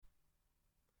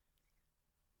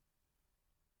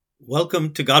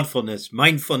Welcome to Godfulness,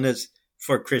 Mindfulness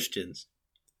for Christians.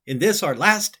 In this, our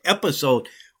last episode,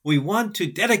 we want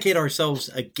to dedicate ourselves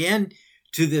again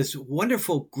to this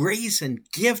wonderful grace and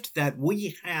gift that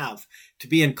we have to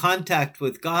be in contact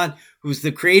with God, who's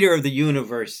the creator of the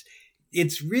universe.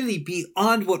 It's really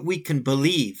beyond what we can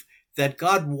believe that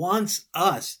God wants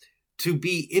us to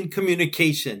be in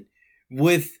communication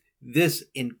with this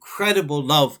incredible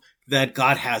love that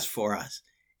God has for us.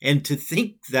 And to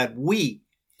think that we,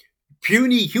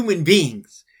 puny human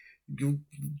beings,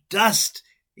 dust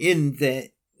in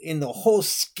the whole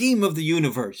scheme of the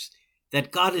universe,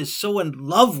 that God is so in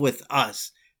love with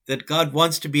us, that God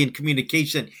wants to be in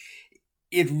communication,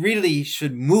 it really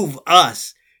should move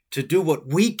us to do what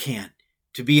we can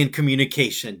to be in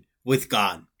communication with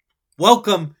God.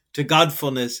 Welcome to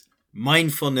Godfulness,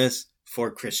 Mindfulness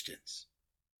for Christians.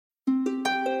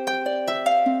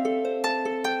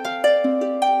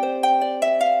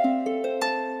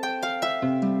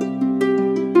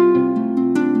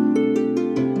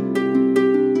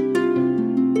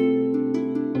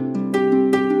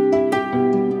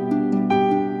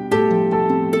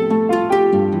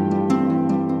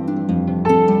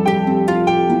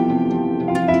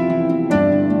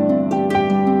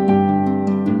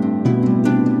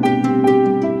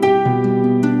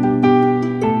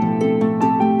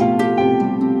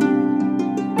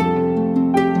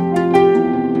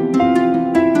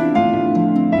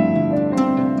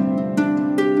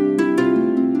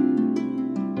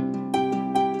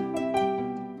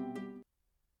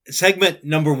 Segment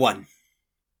number 1.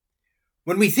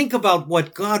 When we think about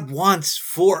what God wants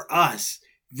for us,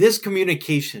 this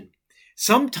communication,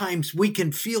 sometimes we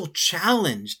can feel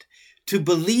challenged to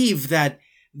believe that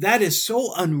that is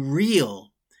so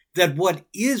unreal, that what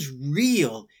is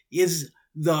real is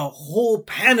the whole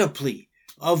panoply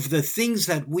of the things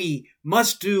that we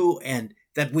must do and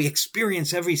that we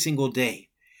experience every single day.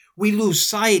 We lose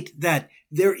sight that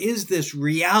there is this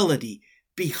reality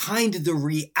behind the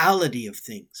reality of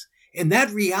things. And that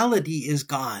reality is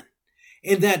God.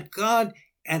 And that God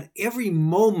at every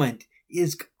moment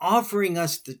is offering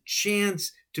us the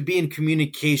chance to be in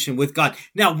communication with God.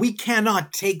 Now, we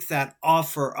cannot take that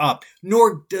offer up,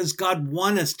 nor does God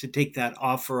want us to take that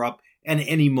offer up at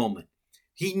any moment.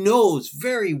 He knows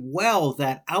very well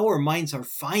that our minds are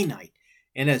finite.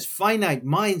 And as finite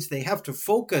minds, they have to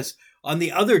focus on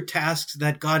the other tasks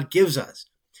that God gives us.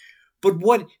 But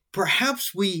what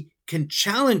perhaps we can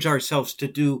challenge ourselves to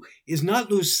do is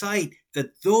not lose sight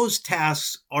that those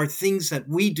tasks are things that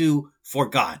we do for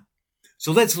God.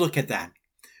 So let's look at that.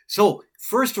 So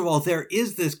first of all, there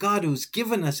is this God who's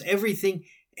given us everything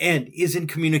and is in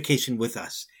communication with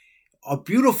us. A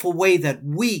beautiful way that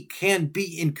we can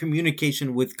be in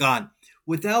communication with God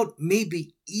without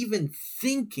maybe even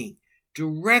thinking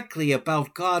directly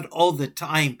about God all the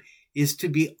time is to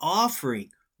be offering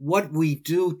what we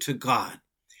do to God.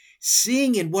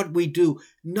 Seeing in what we do,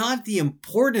 not the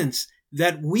importance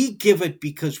that we give it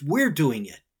because we're doing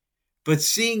it, but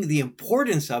seeing the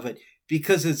importance of it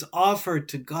because it's offered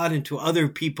to God and to other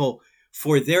people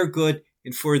for their good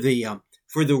and for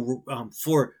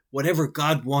whatever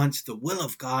God wants, the will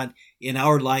of God in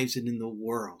our lives and in the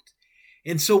world.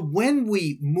 And so when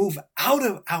we move out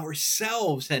of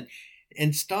ourselves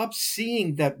and stop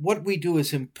seeing that what we do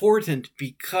is important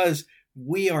because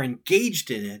we are engaged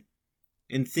in it,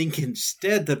 and think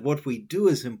instead that what we do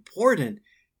is important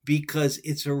because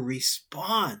it's a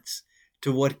response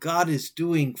to what God is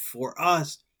doing for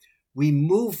us, we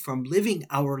move from living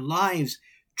our lives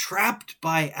trapped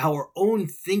by our own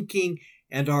thinking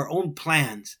and our own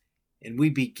plans, and we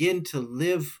begin to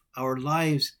live our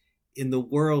lives in the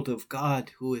world of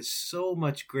God, who is so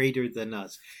much greater than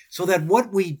us. So that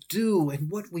what we do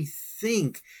and what we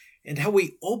think and how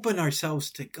we open ourselves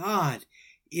to God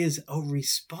is a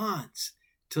response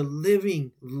to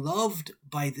living loved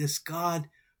by this God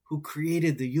who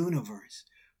created the universe,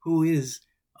 who is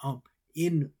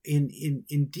in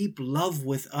deep love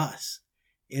with us.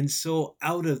 And so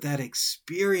out of that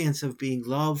experience of being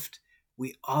loved,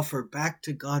 we offer back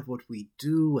to God what we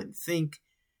do and think.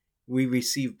 We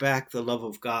receive back the love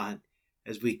of God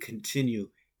as we continue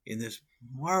in this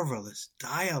marvelous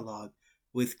dialogue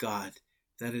with God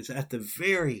that is at the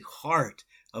very heart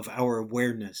of our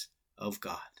awareness of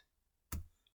God.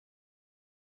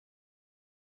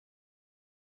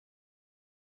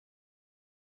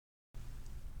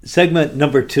 Segment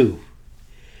number 2.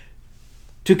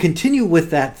 To continue with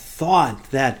that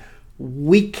thought that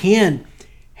we can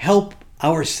help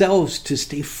ourselves to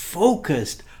stay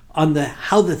focused on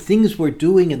how the things we're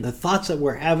doing and the thoughts that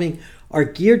we're having are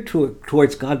geared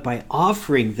towards God by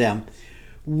offering them,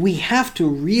 we have to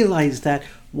realize that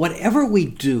whatever we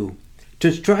do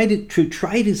to try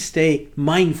to stay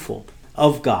mindful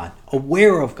of God,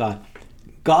 aware of God,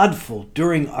 Godful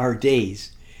during our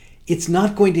days, it's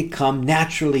not going to come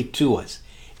naturally to us.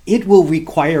 It will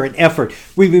require an effort.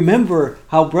 We remember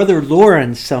how Brother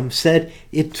Lawrence said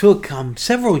it took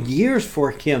several years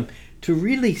for him to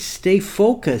really stay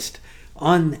focused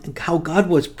on how God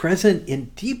was present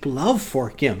in deep love for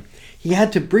him. He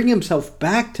had to bring himself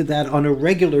back to that on a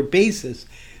regular basis.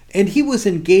 And he was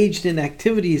engaged in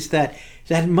activities that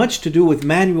had much to do with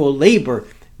manual labor,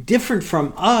 different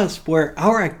from us, where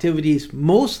our activities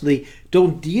mostly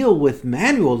don't deal with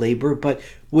manual labor, but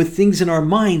with things in our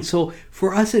mind. So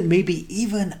for us, it may be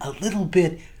even a little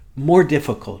bit more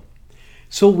difficult.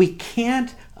 So we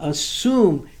can't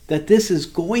assume that this is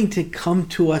going to come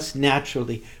to us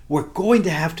naturally. We're going to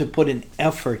have to put an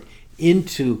effort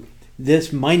into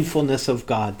this mindfulness of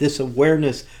God, this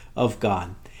awareness of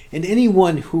God. And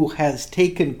anyone who has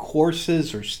taken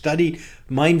courses or studied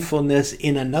mindfulness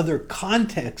in another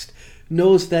context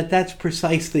knows that that's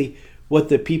precisely what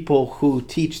the people who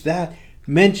teach that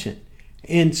mention.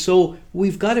 And so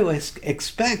we've got to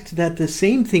expect that the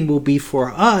same thing will be for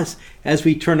us as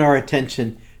we turn our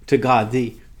attention to God.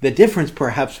 The difference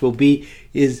perhaps will be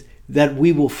is that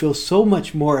we will feel so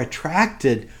much more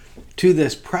attracted to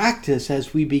this practice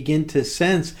as we begin to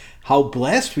sense how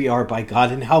blessed we are by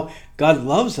God and how God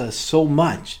loves us so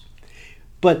much.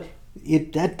 But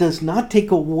that does not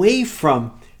take away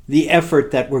from the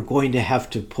effort that we're going to have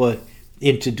to put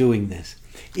into doing this.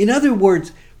 In other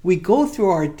words, we go through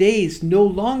our days no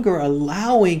longer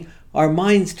allowing our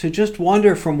minds to just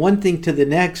wander from one thing to the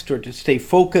next or to stay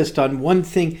focused on one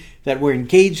thing that we're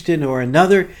engaged in or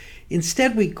another.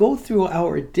 Instead, we go through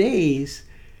our days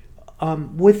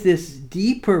with this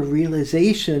deeper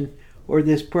realization or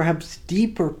this perhaps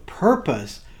deeper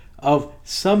purpose of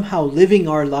somehow living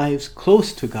our lives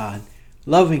close to God,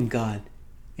 loving God,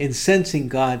 and sensing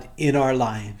God in our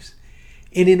lives.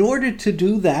 And in order to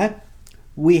do that,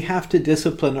 we have to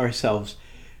discipline ourselves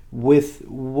with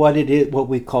what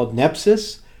we call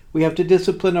nepsis. We have to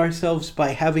discipline ourselves by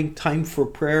having time for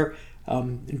prayer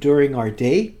during our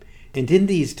day. And in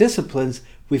these disciplines,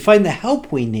 we find the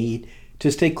help we need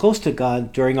to stay close to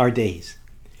God during our days.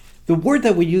 The word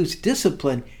that we use,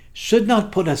 discipline, should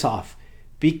not put us off,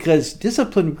 because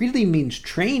discipline really means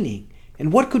training.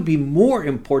 And what could be more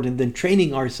important than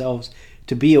training ourselves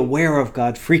to be aware of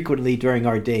God frequently during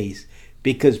our days?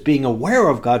 Because being aware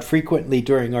of God frequently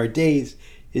during our days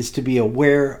is to be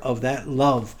aware of that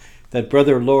love that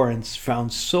Brother Lawrence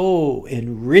found so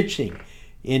enriching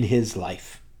in his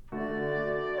life.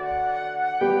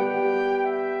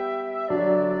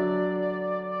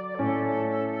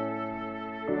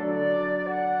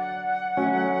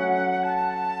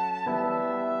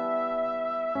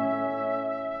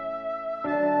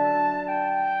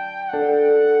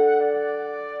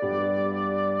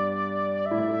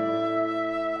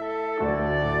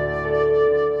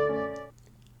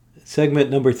 Segment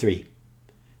number 3.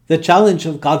 The challenge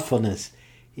of Godfulness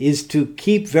is to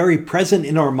keep very present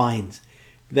in our minds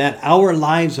that our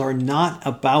lives are not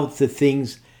about the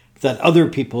things that other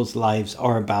people's lives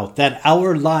are about, that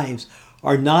our lives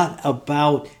are not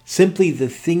about simply the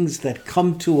things that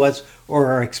come to us or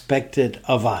are expected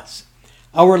of us.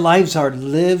 Our lives are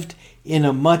lived in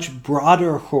a much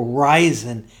broader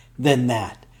horizon than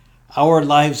that. Our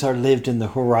lives are lived in the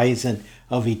horizon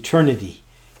of eternity,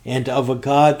 and of a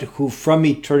God who from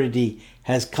eternity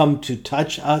has come to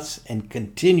touch us and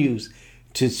continues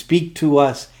to speak to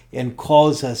us and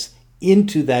calls us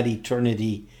into that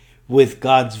eternity with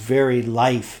God's very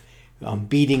life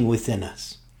beating within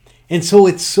us. And so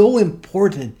it's so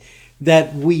important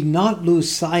that we not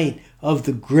lose sight of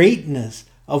the greatness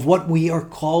of what we are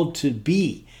called to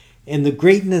be and the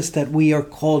greatness that we are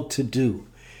called to do.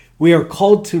 We are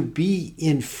called to be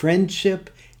in friendship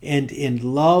and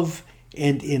in love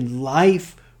and in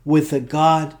life with a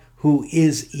God who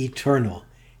is eternal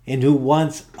and who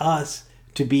wants us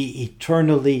to be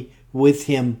eternally with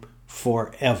him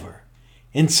forever.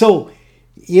 And so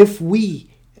if we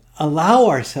allow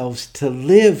ourselves to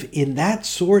live in that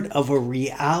sort of a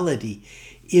reality,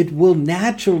 it will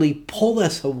naturally pull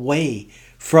us away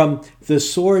from the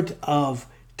sort of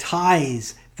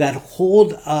ties that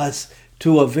hold us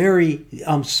to a very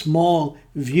small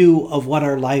view of what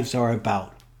our lives are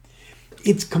about.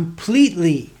 It's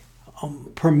completely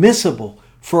permissible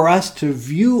for us to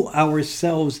view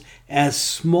ourselves as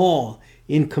small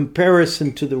in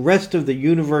comparison to the rest of the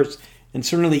universe, and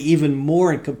certainly even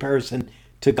more in comparison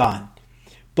to God.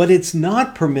 But it's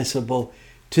not permissible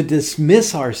to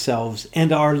dismiss ourselves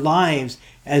and our lives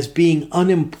as being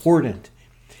unimportant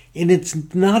And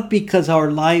it's not because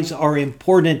our lives are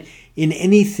important in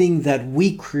anything that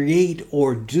we create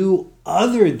or do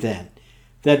other than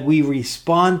that we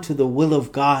respond to the will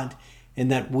of God and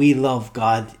that we love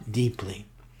God deeply.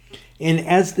 And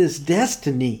as this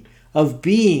destiny of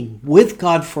being with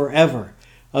God forever,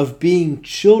 of being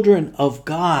children of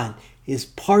God, is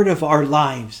part of our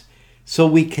lives, so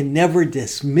we can never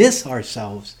dismiss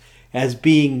ourselves as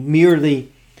being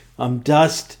merely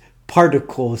dust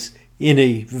particles in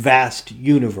a vast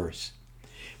universe.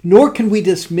 Nor can we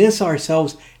dismiss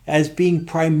ourselves as being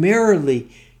primarily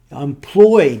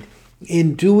employed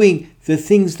in doing the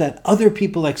things that other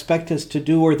people expect us to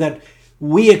do, or that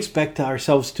we expect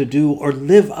ourselves to do, or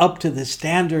live up to the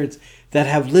standards that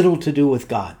have little to do with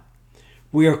God.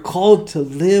 We are called to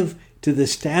live to the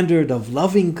standard of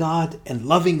loving God and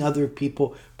loving other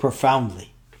people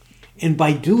profoundly. And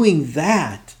by doing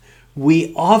that,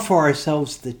 we offer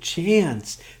ourselves the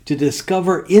chance to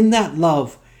discover in that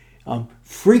love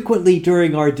frequently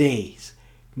during our days,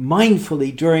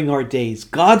 mindfully during our days,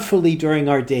 godfully during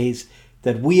our days,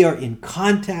 that we are in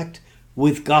contact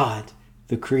with God,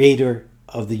 the creator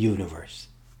of the universe.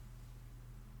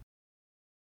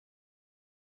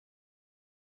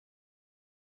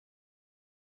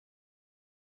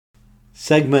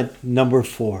 Segment number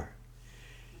 4.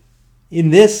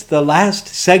 In this, the last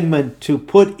segment to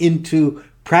put into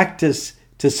practice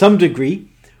to some degree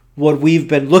what we've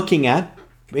been looking at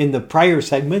in the prior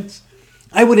segments,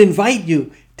 I would invite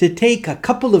you to take a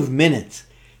couple of minutes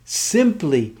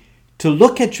simply to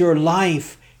look at your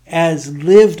life as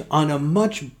lived on a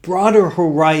much broader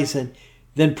horizon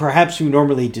than perhaps you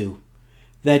normally do.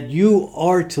 That you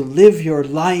are to live your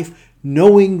life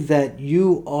knowing that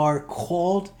you are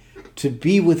called to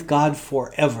be with God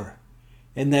forever,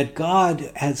 and that God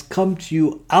has come to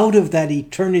you out of that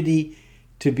eternity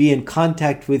to be in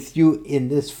contact with you in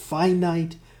this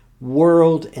finite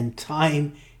world and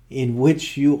time in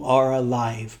which you are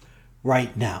alive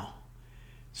right now.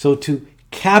 So to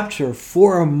capture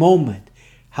for a moment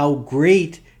how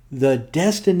great the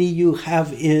destiny you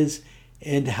have is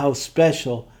and how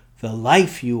special the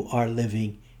life you are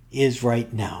living is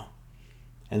right now.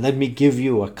 And let me give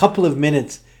you a couple of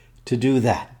minutes to do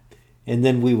that. And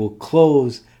then we will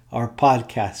close our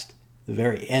podcast, the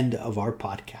very end of our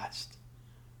podcast.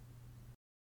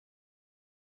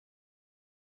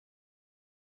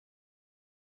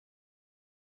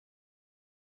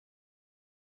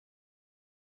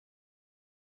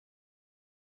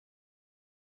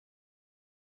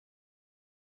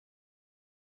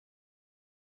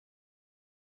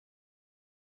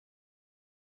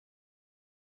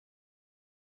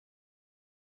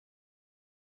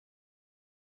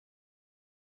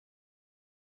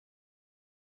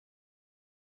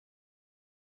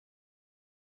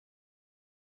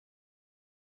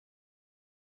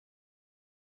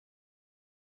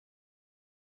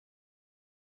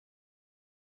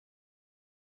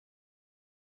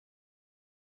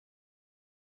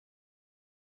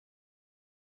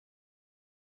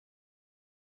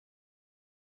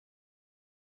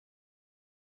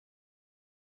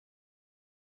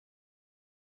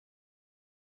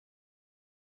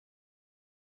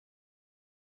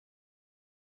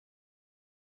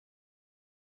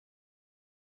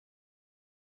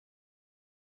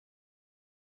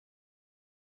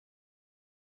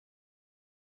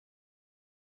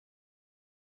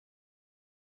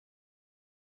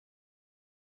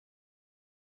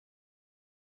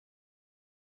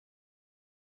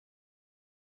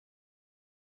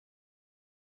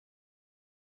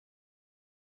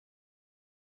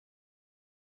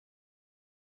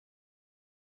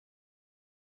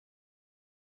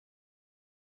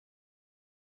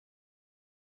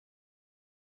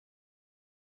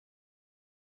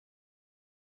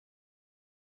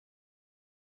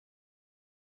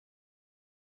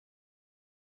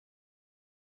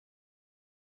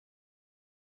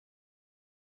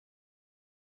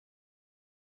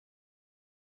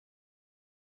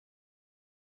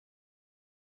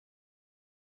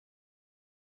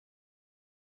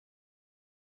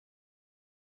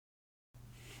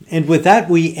 And with that,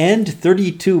 we end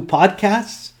 32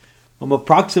 podcasts,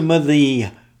 approximately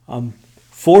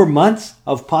 4 months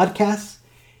of podcasts.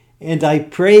 And I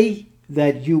pray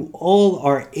that you all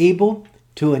are able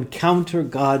to encounter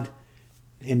God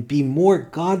and be more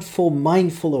Godful,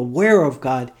 mindful, aware of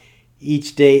God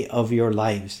each day of your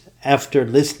lives after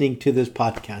listening to this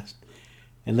podcast.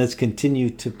 And let's continue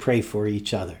to pray for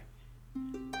each other.